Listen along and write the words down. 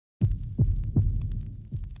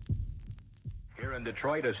Here in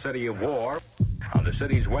Detroit, a city of war. On the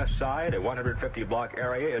city's west side, a 150-block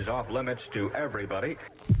area is off limits to everybody.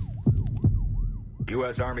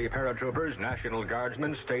 U.S. Army paratroopers, National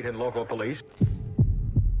Guardsmen, state and local police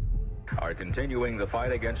are continuing the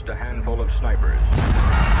fight against a handful of snipers.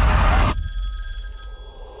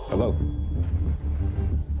 Hello.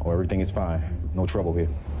 Oh, everything is fine. No trouble here.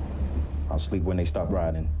 I'll sleep when they stop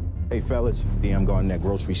riding. Hey, fellas, I'm going to that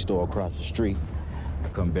grocery store across the street.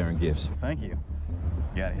 Come bearing gifts. Thank you.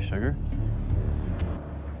 You got any sugar?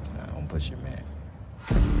 Nah, don't push your man.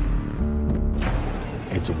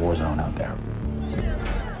 It's a war zone out there.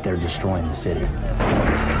 They're destroying the city.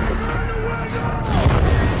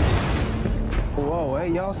 Whoa, hey,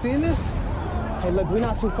 y'all seen this? Hey, look, we're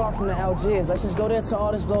not too far from the Algiers. Let's just go there till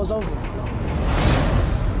all this blows over.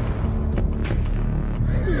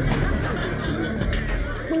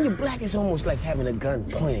 When you're black, it's almost like having a gun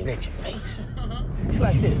pointed at your face. It's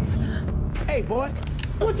like this. Hey, boy,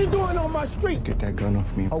 what you doing on my street? Get that gun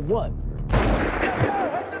off me. Or what?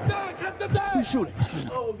 Hit the dog! You shoot it.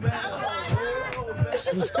 Oh, man. It's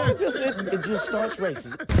just a start. It just starts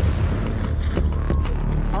racing.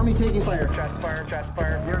 Army taking fire. Chest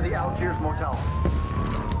fire. Near the Algiers Motel.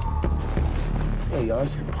 Hey, y'all,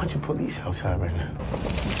 there's a bunch of police outside right now.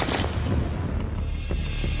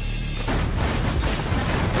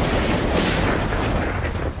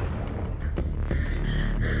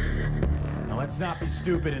 Now, let's not be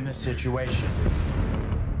stupid in this situation.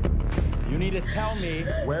 You need to tell me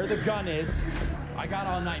where the gun is. I got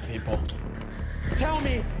all night, people. Tell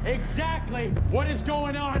me exactly what is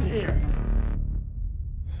going on here.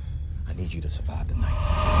 I need you to survive the night.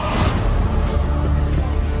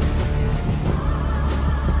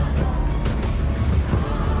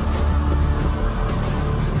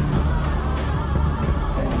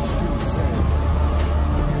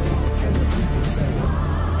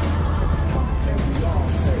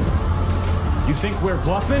 You think we're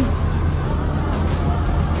bluffing?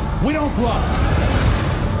 We don't bluff.